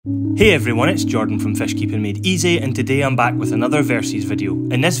Hey everyone, it's Jordan from Fish Keeping Made Easy, and today I'm back with another Versus video.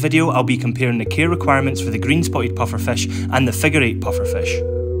 In this video I'll be comparing the care requirements for the green spotted pufferfish and the figure 8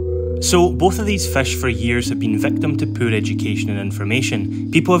 pufferfish. So both of these fish for years have been victim to poor education and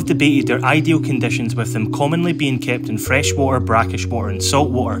information. People have debated their ideal conditions, with them commonly being kept in freshwater, brackish water and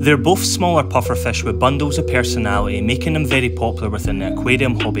saltwater. They're both smaller pufferfish with bundles of personality, making them very popular within the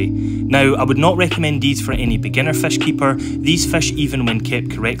aquarium hobby. Now, I would not recommend these for any beginner fish keeper. These fish, even when kept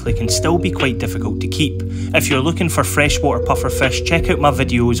correctly, can still be quite difficult to keep. If you're looking for freshwater pufferfish, check out my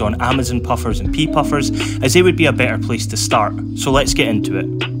videos on Amazon puffers and pea puffers, as they would be a better place to start. So let's get into it.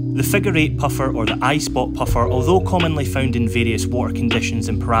 The figure 8 puffer, or the eye spot puffer, although commonly found in various water conditions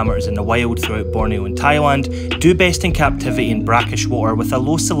and parameters in the wild throughout Borneo and Thailand, do best in captivity in brackish water with a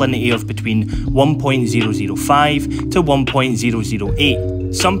low salinity of between 1.005 to 1.008.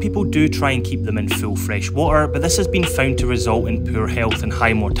 Some people do try and keep them in full fresh water, but this has been found to result in poor health and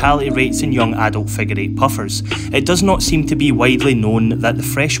high mortality rates in young adult figure 8 puffers. It does not seem to be widely known that the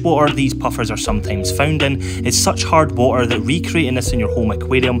fresh water these puffers are sometimes found in is such hard water that recreating this in your home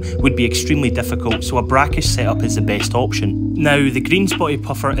aquarium would be extremely difficult, so a brackish setup is the best option. Now, the green spotted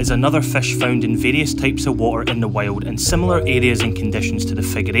puffer is another fish found in various types of water in the wild in similar areas and conditions to the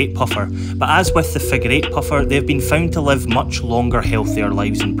figure 8 puffer, but as with the figure 8 puffer, they've been found to live much longer, healthier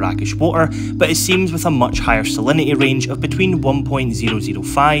lives in brackish water, but it seems with a much higher salinity range of between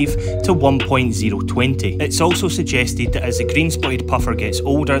 1.005 to 1.020. It's also suggested that as the green spotted puffer gets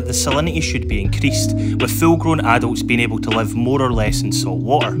older, the salinity should be increased, with full-grown adults being able to live more or less in salt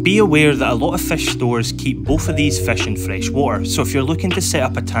water. Be aware that a lot of fish stores keep both of these fish in fresh water, so if you're looking to set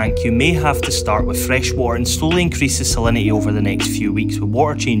up a tank, you may have to start with fresh water and slowly increase the salinity over the next few weeks with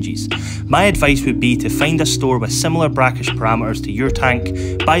water changes. My advice would be to find a store with similar brackish parameters to your tank,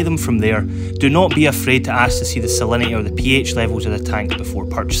 buy them from there. Do not be afraid to ask to see the salinity or the pH levels of the tank before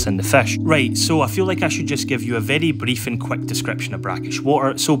purchasing the fish. Right, so I feel like I should just give you a very brief and quick description of brackish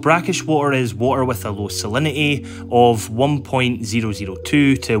water. So brackish water is water with a low salinity of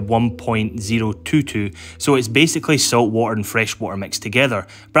 1.002 to 1.022, so it's basically salt water and fresh water mixed together.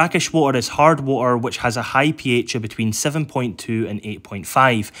 Brackish water is hard water which has a high pH of between 7.2 and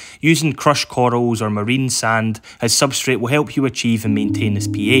 8.5. Using crushed corals or marine sand as substrate will help you achieve and maintain this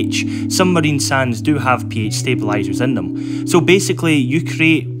pH. Some marine sands do have pH stabilizers in them. So basically you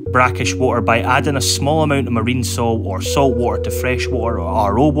create brackish water by adding a small amount of marine salt or salt water to fresh water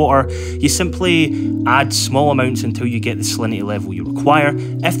or RO water. You simply add small amounts until you get the salinity level you require.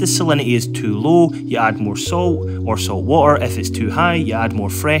 If the salinity is too low, you add more salt or salt water. If it's too high, you add more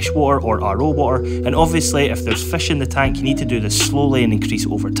fresh water or RO water. And obviously if there's fish in the tank, you need to do this slowly and increase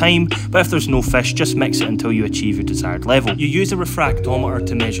it over time. But if there's no fish, just mix it until you achieve your desired level. You use a refractometer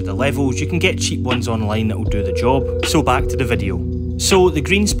to measure the levels. You can get cheap ones online that will do the job. So back to the video. So the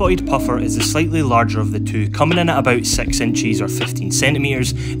green spotted puffer is the slightly larger of the two, coming in at about 6 inches or 15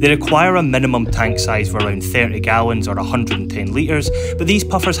 centimetres. They require a minimum tank size of around 30 gallons or 110 litres, but these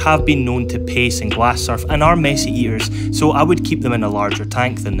puffers have been known to pace and glass surf and are messy eaters, so I would keep them in a larger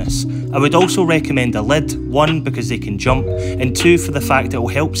tank than this. I would also recommend a lid, 1 because they can jump, and 2 for the fact it will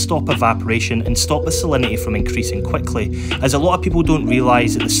help stop evaporation and stop the salinity from increasing quickly, as a lot of people don't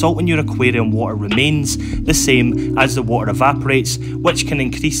realise that the salt in your aquarium water remains the same as the water evaporates, which can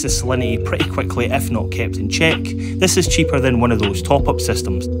increase the salinity pretty quickly if not kept in check. This is cheaper than one of those top-up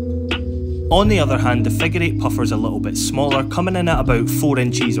systems. On the other hand, the figure 8 puffer is a little bit smaller, coming in at about 4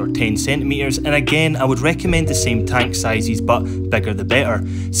 inches or 10 centimetres, and again I would recommend the same tank sizes, but bigger the better.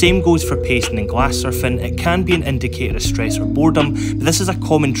 Same goes for pasting and glass surfing. It can be an indicator of stress or boredom, but this is a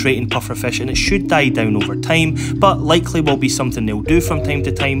common trait in pufferfish and it should die down over time, but likely will be something they'll do from time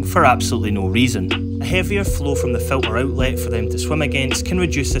to time for absolutely no reason. A heavier flow from the filter outlet for them to swim against can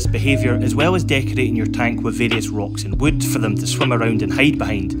reduce this behaviour, as well as decorating your tank with various rocks and wood for them to swim around and hide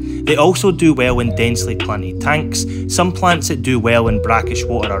behind. They also do well in densely planted tanks. Some plants that do well in brackish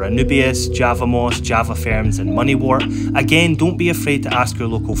water are anubias, java moss, java ferns and moneywort. Again, don't be afraid to ask your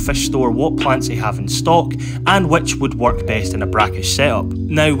local fish store what plants they have in stock and which would work best in a brackish setup.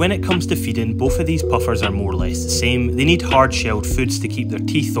 Now, when it comes to feeding, both of these puffers are more or less the same. They need hard-shelled foods to keep their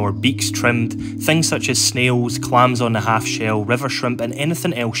teeth or beaks trimmed, things such as snails, clams on the half shell, river shrimp and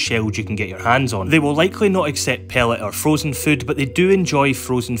anything else shelled you can get your hands on. They will likely not accept pellet or frozen food, but they do enjoy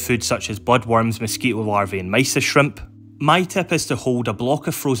frozen food such as bloodworms, mosquito larvae and mysis shrimp. My tip is to hold a block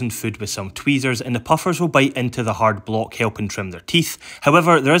of frozen food with some tweezers and the puffers will bite into the hard block, helping trim their teeth.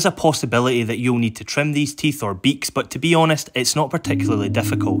 However, there is a possibility that you'll need to trim these teeth or beaks, but to be honest, it's not particularly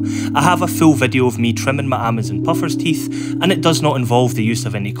difficult. I have a full video of me trimming my Amazon puffer's teeth, and it does not involve the use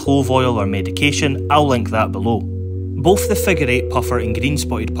of any clove oil or medication. I'll link that below. Both the figure 8 puffer and green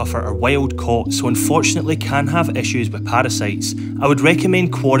spotted puffer are wild caught, so unfortunately can have issues with parasites. I would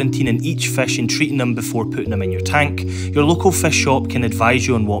recommend quarantining each fish and treating them before putting them in your tank. Your local fish shop can advise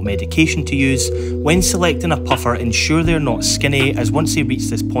you on what medication to use. When selecting a puffer, ensure they're not skinny, as once they reach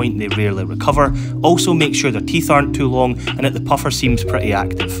this point they rarely recover. Also make sure their teeth aren't too long and that the puffer seems pretty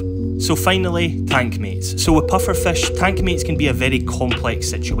active. So finally, tank mates. So with pufferfish, tank mates can be a very complex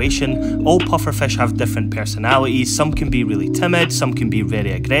situation. All pufferfish have different personalities. Some can be really timid, some can be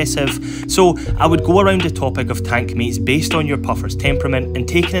very aggressive. So I would go around the topic of tank mates based on your puffer's temperament, and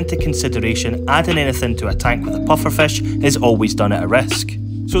taking into consideration adding anything to a tank with a pufferfish is always done at a risk.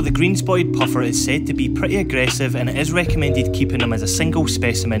 So the green spotted puffer is said to be pretty aggressive, and it is recommended keeping them as a single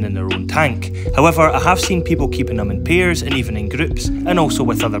specimen in their own tank. However, I have seen people keeping them in pairs and even in groups, and also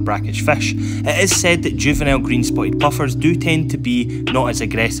with other brackish fish. It is said that juvenile green spotted puffers do tend to be not as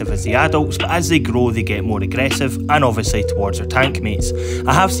aggressive as the adults, but as they grow they get more aggressive, and obviously towards their tank mates.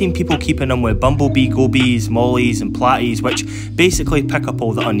 I have seen people keeping them with bumblebee gobies, mollies and platies, which basically pick up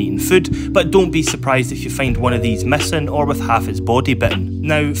all the uneaten food, but don't be surprised if you find one of these missing or with half its body bitten.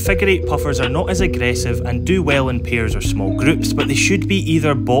 Now, figure 8 puffers are not as aggressive and do well in pairs or small groups, but they should be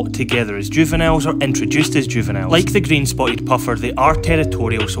either bought together as juveniles or introduced as juveniles. Like the green spotted puffer, they are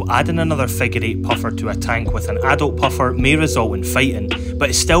territorial, so adding another figure 8 puffer to a tank with an adult puffer may result in fighting, but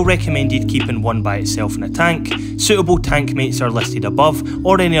it's still recommended keeping one by itself in a tank. Suitable tank mates are listed above,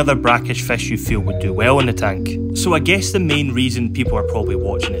 or any other brackish fish you feel would do well in the tank. So I guess the main reason people are probably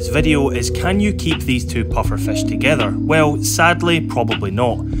watching this video is, can you keep these two pufferfish together? Well, sadly, probably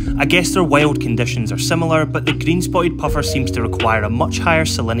not. I guess their wild conditions are similar, but the green spotted puffer seems to require a much higher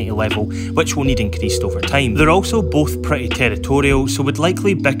salinity level, which will need increased over time. They're also both pretty territorial, so would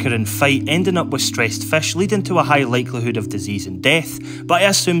likely bicker and fight, ending up with stressed fish, leading to a high likelihood of disease and death. But I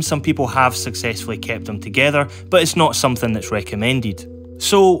assume some people have successfully kept them together, but it's not something that's recommended.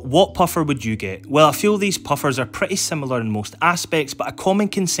 So what puffer would you get? Well, I feel these puffers are pretty similar in most aspects, but a common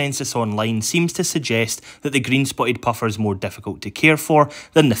consensus online seems to suggest that the green spotted puffer is more difficult to care for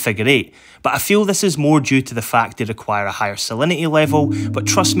than the figure 8. But I feel this is more due to the fact they require a higher salinity level, but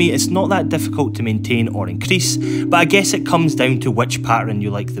trust me, it's not that difficult to maintain or increase, but I guess it comes down to which pattern you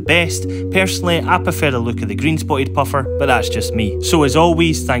like the best. Personally, I prefer the look of the green spotted puffer, but that's just me. So as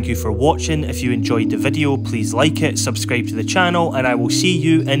always, thank you for watching. If you enjoyed the video, please like it, subscribe to the channel, and I will see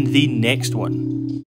you in the next one.